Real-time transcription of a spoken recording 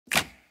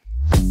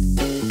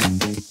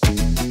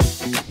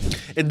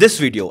In this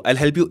video, I'll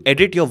help you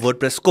edit your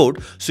WordPress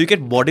code so you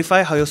can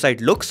modify how your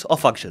site looks or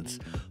functions.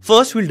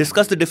 First, we'll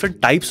discuss the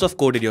different types of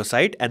code in your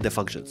site and their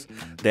functions.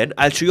 Then,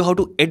 I'll show you how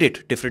to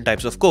edit different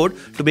types of code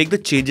to make the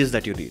changes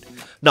that you need.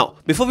 Now,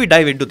 before we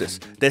dive into this,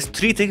 there's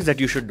 3 things that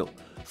you should know.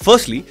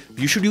 Firstly,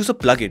 you should use a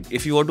plugin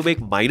if you want to make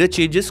minor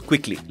changes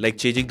quickly, like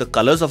changing the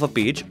colors of a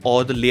page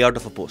or the layout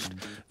of a post.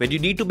 When you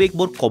need to make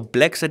more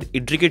complex and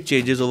intricate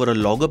changes over a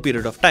longer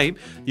period of time,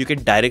 you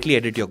can directly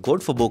edit your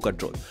code for more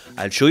control.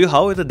 I'll show you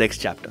how in the next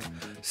chapter.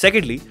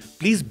 Secondly,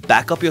 please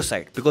back up your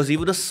site because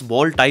even a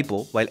small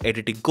typo while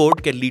editing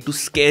code can lead to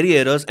scary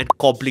errors and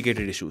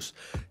complicated issues.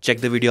 Check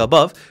the video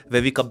above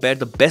where we compare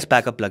the best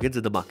backup plugins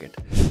in the market.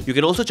 You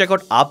can also check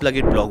out our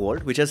plugin Blog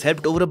Vault, which has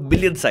helped over 1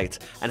 million sites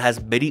and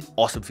has many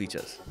awesome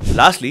features.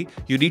 Lastly,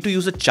 you need to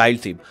use a child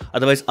theme,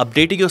 otherwise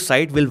updating your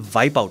site will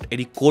wipe out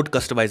any code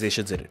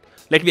customizations in it.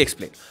 Let me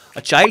explain.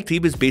 A child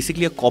theme is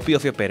basically a copy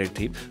of your parent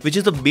theme, which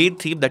is the main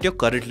theme that you're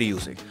currently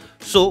using.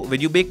 So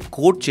when you make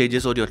code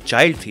changes on your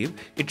child theme,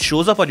 it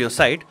shows up on your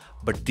site,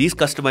 but these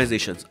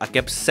customizations are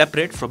kept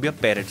separate from your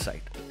parent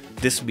site.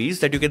 This means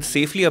that you can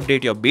safely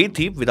update your main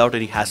theme without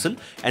any hassle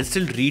and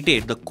still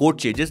retain the code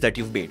changes that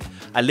you've made.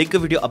 I'll link a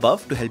video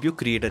above to help you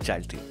create a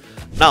child theme.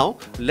 Now,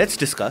 let's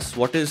discuss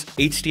what is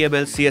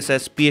HTML,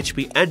 CSS,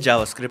 PHP and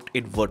JavaScript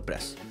in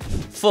WordPress.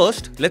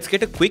 First, let's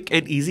get a quick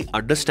and easy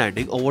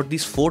understanding of what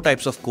these 4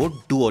 types of code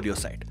do on your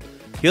site.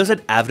 Here's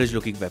an average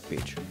looking web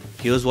page.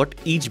 Here's what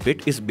each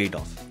bit is made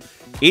of.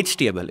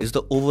 HTML is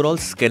the overall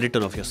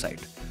skeleton of your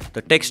site.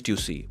 The text you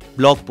see,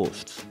 blog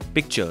posts,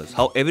 pictures,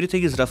 how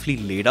everything is roughly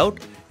laid out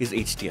is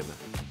HTML.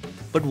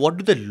 But what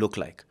do they look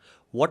like?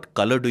 What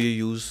color do you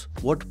use?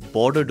 What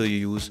border do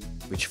you use?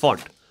 Which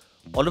font?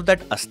 All of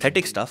that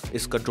aesthetic stuff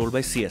is controlled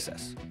by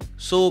CSS.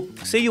 So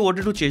say you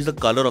wanted to change the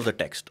color of the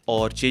text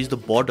or change the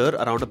border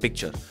around a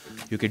picture.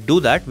 You can do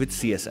that with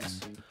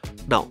CSS.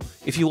 Now,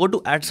 if you want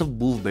to add some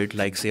movement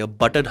like say a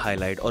button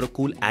highlight or a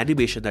cool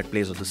animation that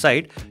plays on the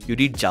site, you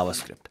need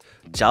JavaScript.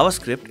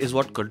 JavaScript is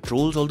what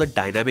controls all the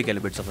dynamic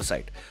elements of a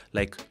site,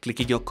 like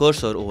clicking your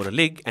cursor over a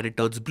link and it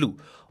turns blue,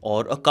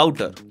 or a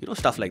counter,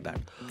 stuff like that.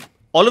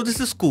 All of this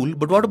is cool,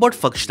 but what about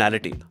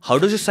functionality? How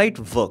does your site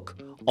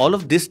work? All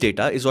of this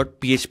data is what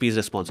PHP is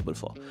responsible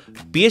for.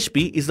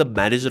 PHP is the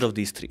manager of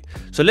these 3.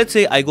 So let's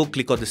say I go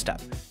click on this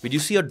tab. When you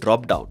see a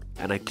drop down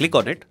and I click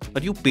on it, a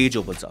new page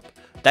opens up.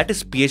 That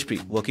is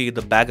PHP working in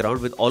the background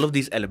with all of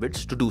these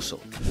elements to do so.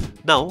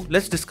 Now,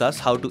 let's discuss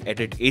how to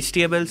edit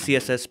HTML,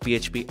 CSS,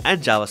 PHP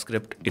and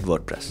JavaScript in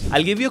WordPress.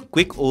 I'll give you a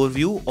quick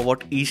overview of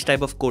what each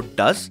type of code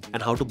does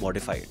and how to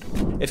modify it.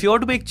 If you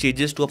want to make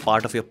changes to a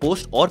part of your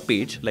post or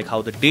page, like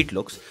how the date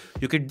looks,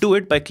 you can do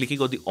it by clicking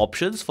on the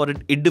options for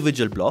an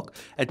individual block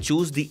and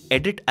choose the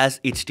Edit as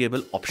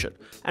HTML option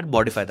and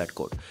modify that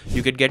code.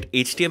 You can get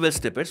HTML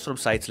snippets from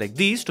sites like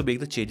these to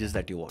make the changes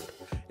that you want.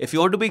 If you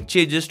want to make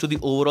changes to the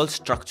overall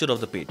structure of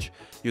the page,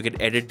 you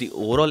can edit the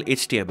overall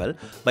HTML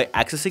by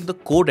accessing the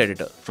code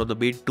editor from the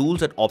main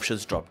tools and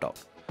options dropdown.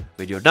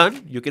 When you're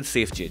done, you can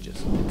save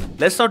changes.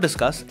 Let's now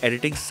discuss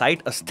editing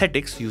site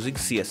aesthetics using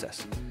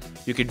CSS.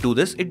 You can do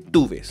this in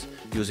 2 ways,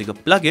 using a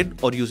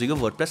plugin or using a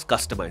WordPress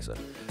customizer.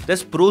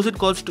 There's pros and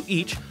cons to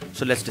each,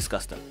 so let's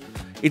discuss them.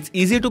 It's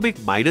easier to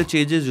make minor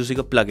changes using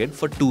a plugin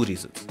for 2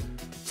 reasons.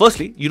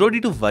 Firstly, you don't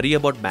need to worry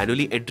about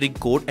manually entering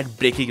code and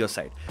breaking your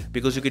site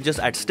because you can just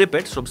add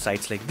snippets from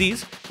sites like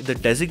these in the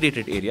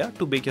designated area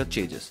to make your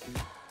changes.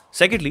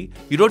 Secondly,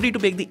 you don't need to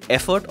make the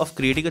effort of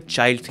creating a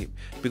child theme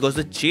because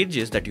the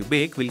changes that you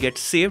make will get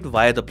saved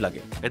via the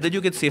plugin and then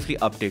you can safely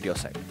update your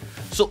site.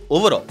 So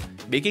overall,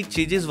 making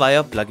changes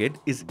via a plugin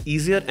is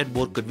easier and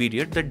more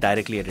convenient than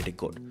directly editing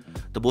code.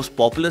 The most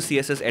popular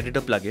CSS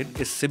editor plugin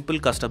is Simple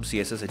Custom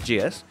CSS and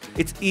JS.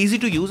 It's easy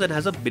to use and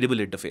has a minimal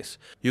interface.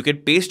 You can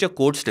paste your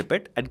code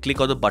snippet and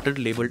click on the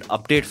button labeled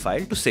Update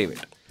File to save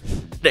it.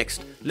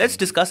 Next, let's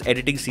discuss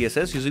editing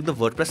CSS using the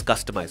WordPress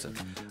customizer.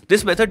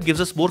 This method gives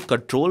us more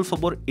control for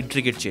more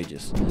intricate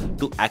changes.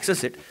 To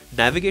access it,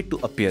 navigate to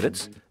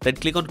Appearance, then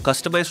click on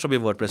Customize from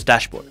your WordPress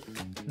dashboard.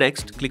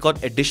 Next, click on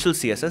Additional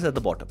CSS at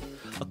the bottom.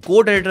 A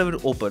code editor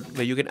will open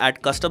where you can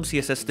add custom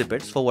CSS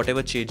snippets for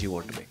whatever change you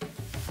want to make.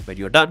 When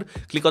you're done,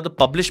 click on the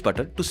Publish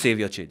button to save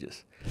your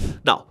changes.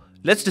 Now,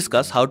 let's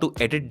discuss how to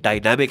edit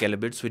dynamic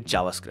elements with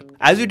JavaScript.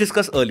 As we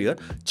discussed earlier,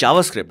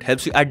 JavaScript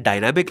helps you add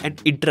dynamic and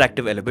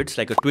interactive elements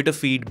like a Twitter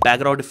feed,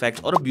 background effects,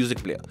 or a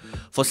music player.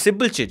 For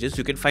simple changes,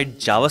 you can find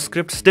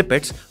JavaScript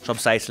snippets from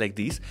sites like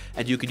these,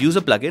 and you can use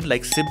a plugin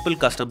like Simple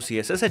Custom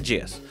CSS and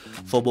JS.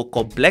 For more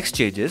complex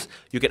changes,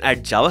 you can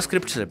add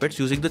JavaScript snippets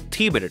using the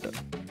theme editor.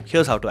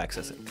 Here's how to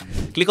access it.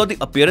 Click on the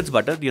Appearance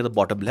button near the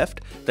bottom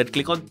left, then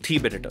click on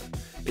Theme Editor.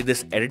 In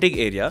this editing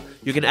area,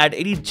 you can add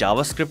any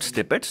JavaScript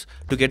snippets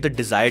to get the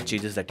desired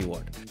changes that you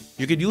want.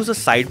 You can use a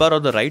sidebar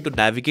on the right to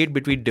navigate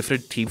between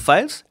different theme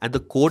files and the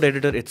code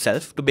editor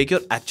itself to make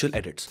your actual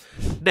edits.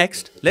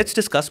 Next, let's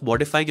discuss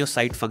modifying your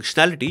site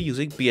functionality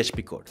using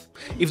PHP code.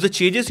 If the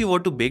changes you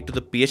want to make to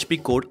the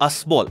PHP code are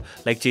small,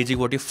 like changing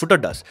what your footer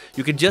does,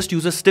 you can just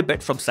use a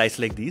snippet from sites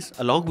like these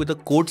along with the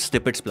Code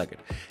Snippets plugin.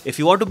 If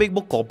you want to make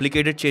more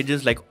complicated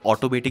changes like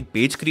automating page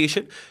page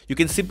creation, you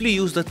can simply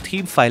use the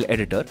theme file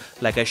editor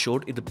like I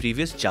showed in the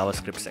previous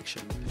JavaScript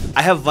section.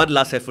 I have one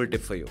last helpful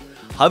tip for you.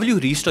 How will you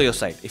restore your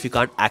site if you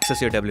can't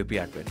access your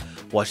WP admin?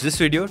 Watch this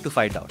video to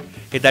find out.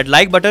 Hit that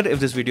like button if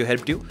this video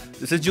helped you.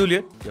 This is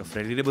Julian, your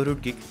friendly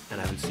neighborhood geek,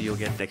 and I will see you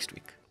again next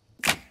week.